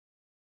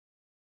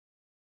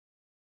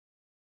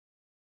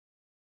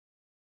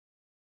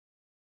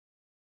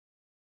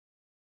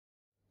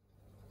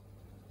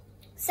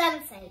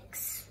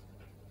Snowflakes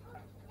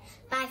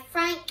by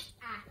Frank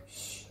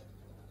Ash.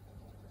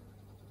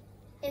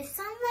 If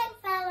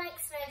sunlight fell like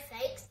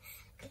snowflakes,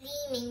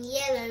 gleaming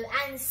yellow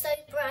and so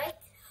bright,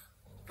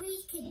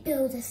 we could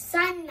build a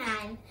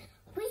sunman,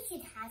 we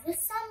could have a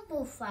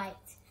sunball fight.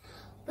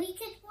 We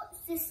could watch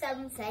the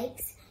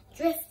snowflakes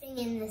drifting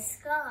in the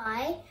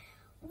sky.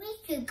 We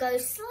could go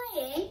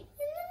sleighing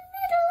in the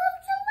middle of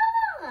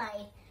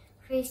July.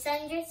 Through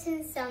sundress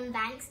and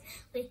sunbanks,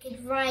 we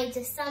could ride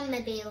a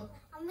sunmobile,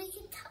 and we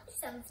could touch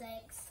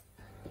snowflakes.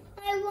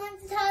 I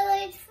wondered how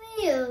they'd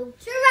feel.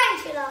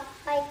 Tarantula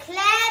by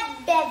Claire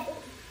Bevan.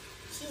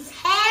 She's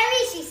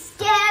hairy, she's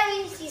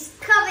scary, she's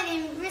covered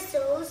in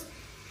bristles.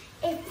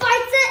 A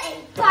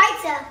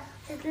biter,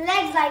 with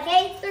legs like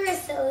 8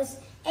 bristles.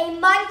 A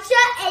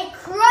muncher, a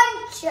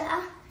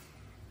cruncher,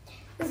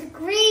 with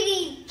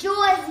greedy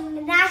jaws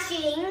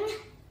gnashing.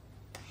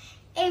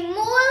 A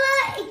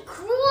mauler, a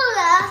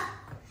crawler,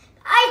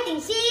 I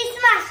think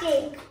she's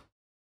smashing.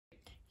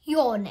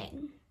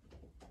 Yawning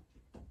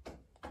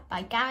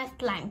by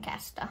Gareth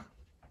Lancaster.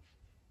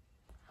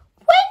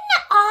 When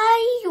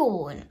I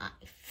yawn, I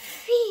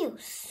feel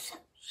so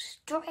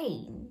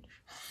strange,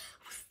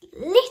 with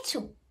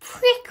little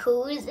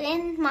prickles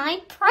in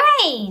my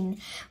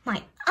brain.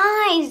 My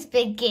eyes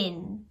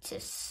begin to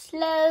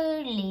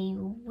slowly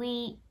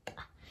weep.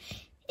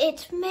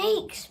 It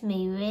makes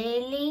me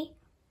really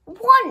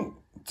want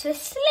to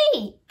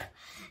sleep.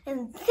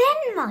 And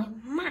then my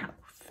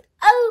mouth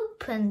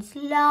opens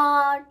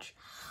large,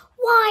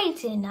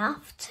 wide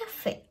enough to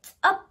fit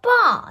a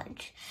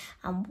barge.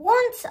 And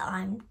once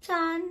I'm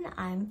done,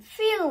 I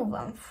feel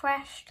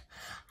refreshed,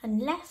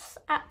 unless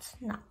at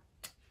night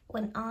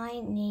when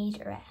I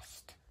need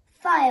rest.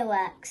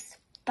 Fireworks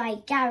by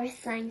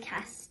Gareth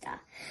Lancaster.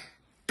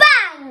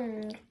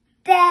 Bang!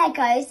 There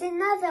goes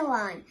another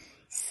one,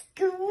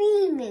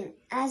 screaming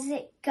as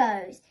it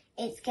goes.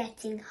 It's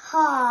getting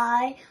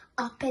high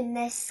up in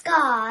the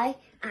sky,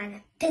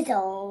 and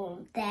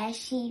fizzle, there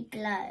she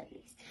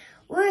blows.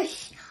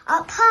 Whoosh,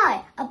 up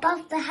high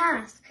above the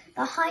house,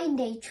 behind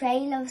a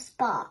trail of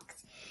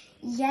sparks.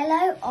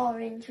 Yellow,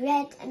 orange,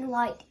 red and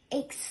white,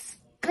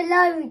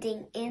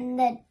 exploding in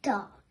the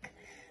dark.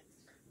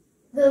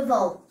 The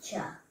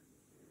Vulture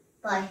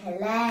by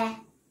Hilaire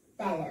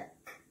Belloc.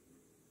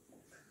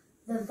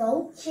 The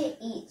vulture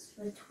eats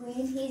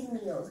between his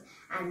meals,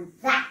 and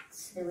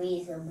that's the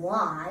reason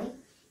why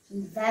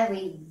he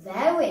very,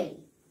 very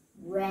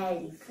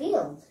rarely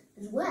feels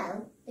as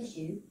well as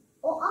you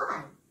or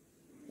I.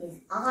 His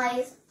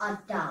eyes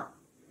are dull,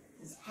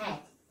 his head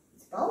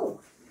is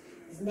bald,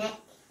 his neck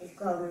is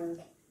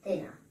growing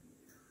thinner.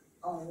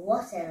 Oh,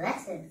 what a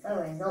lesson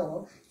for us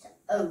all to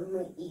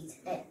only eat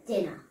at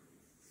dinner.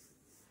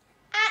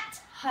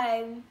 At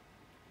Home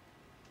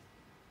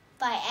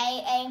by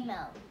A.A.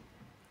 Milne.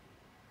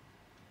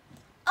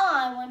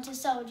 I want a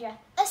soldier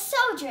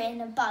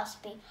in a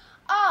busby.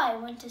 I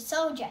want a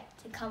soldier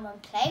to come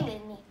and play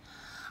with me.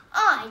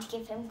 I'd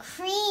give him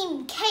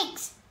cream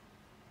cakes,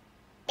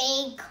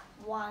 big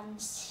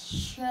ones,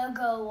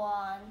 sugar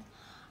ones.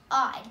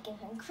 I'd give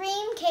him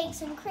cream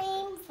cakes and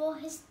cream for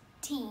his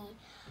tea.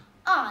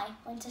 I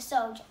want a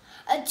soldier,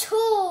 a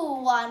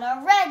tall one,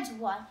 a red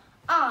one.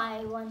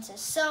 I want a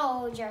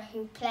soldier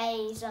who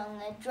plays on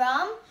the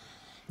drum.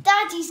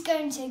 Daddy's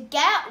going to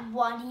get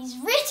one. He's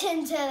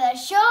written to the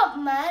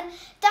shopman.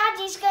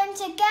 Daddy's going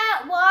to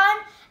get one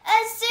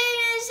as soon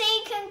as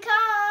he can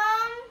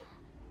come.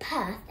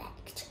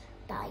 Perfect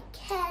by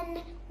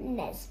Ken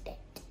Nesbitt.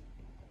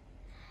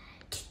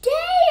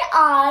 Today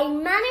I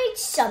managed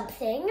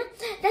something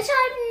that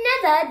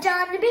I've never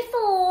done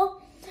before.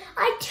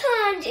 I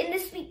turned in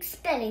this week's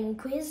spelling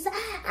quiz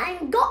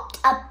and got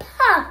a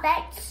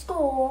perfect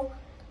score.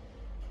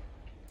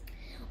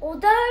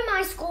 Although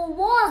my score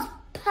was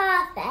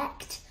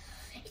perfect,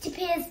 it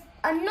appears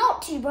I'm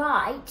not too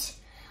bright.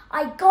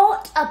 I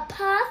got a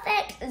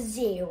perfect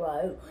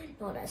 0,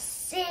 not a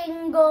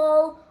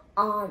single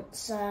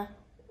answer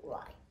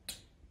right.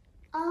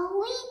 Are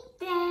we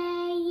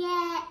there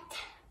yet?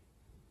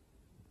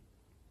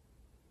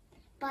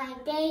 By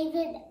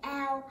David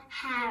L.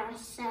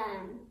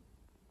 Harrison.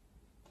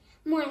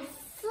 My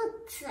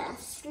foot's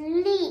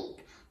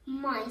asleep,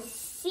 my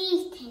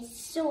seat is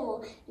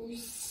sore. You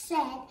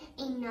said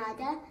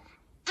another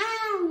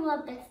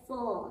hour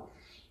before.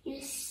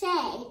 You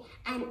say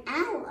an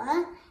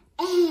hour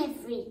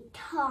every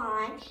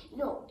time.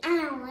 Your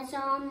hours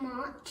are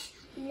much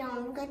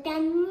longer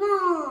than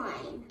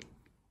mine.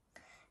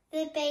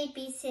 The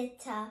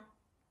Babysitter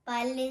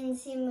by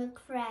Lindsay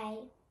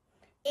McRae.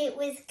 It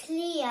was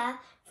clear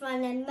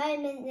from the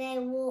moment they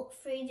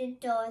walked through the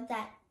door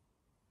that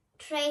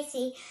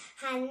Tracy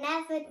had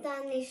never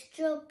done this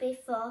job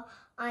before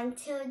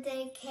until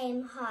they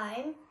came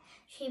home.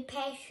 She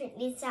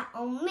patiently sat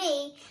on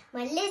me,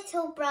 my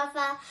little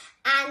brother,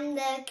 and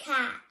the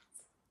cat.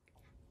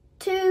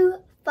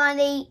 Two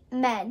Funny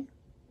Men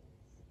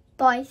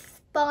by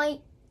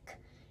Spike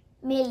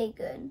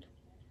Milligan.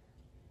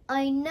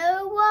 I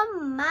know a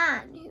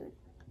man who's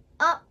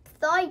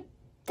upside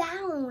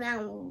down,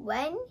 and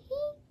when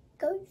he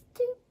goes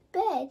to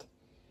bed.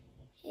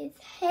 His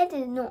head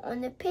is not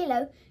on the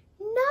pillow.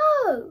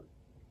 No,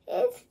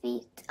 his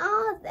feet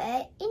are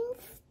there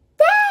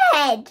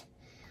instead.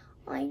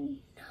 I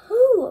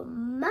know a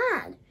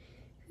man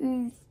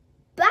whose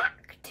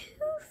back to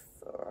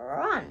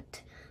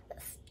front,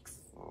 the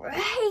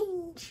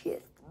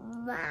strangest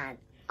man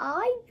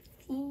I've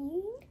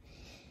seen.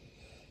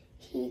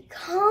 He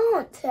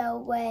can't tell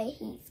where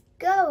he's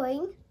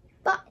going,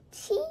 but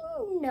he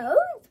knows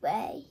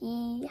where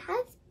he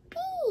has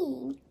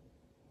been.